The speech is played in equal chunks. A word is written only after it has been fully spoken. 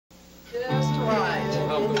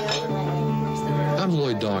I'm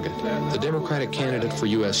Lloyd Doggett, the Democratic candidate for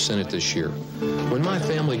U.S. Senate this year. When my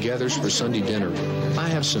family gathers for Sunday dinner, I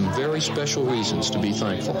have some very special reasons to be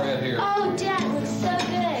thankful. Oh, Dad looks so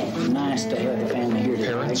good. Nice to have the family here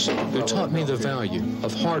today. Parents who taught me the value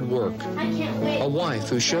of hard work. I can't wait. A wife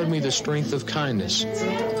who showed me the strength of kindness.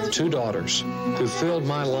 2 daughters who filled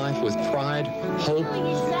my life with pride, hope,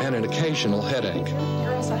 and an occasional headache.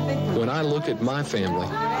 When I look at my family,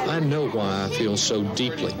 I know why I feel so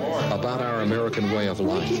deeply about our American way of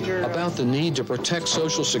life, about the need to protect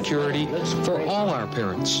Social Security for all our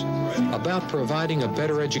parents, about providing a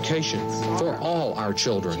better education for all our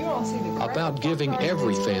children, about giving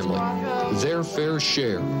every family their fair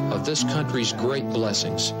share of this country's great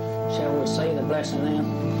blessings. Shall we say the blessing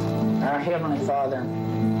now? Our Heavenly Father,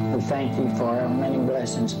 we thank you for our many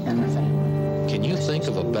blessings and the family. Can you think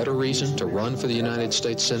of a better reason to run for the United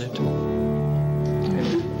States Senate?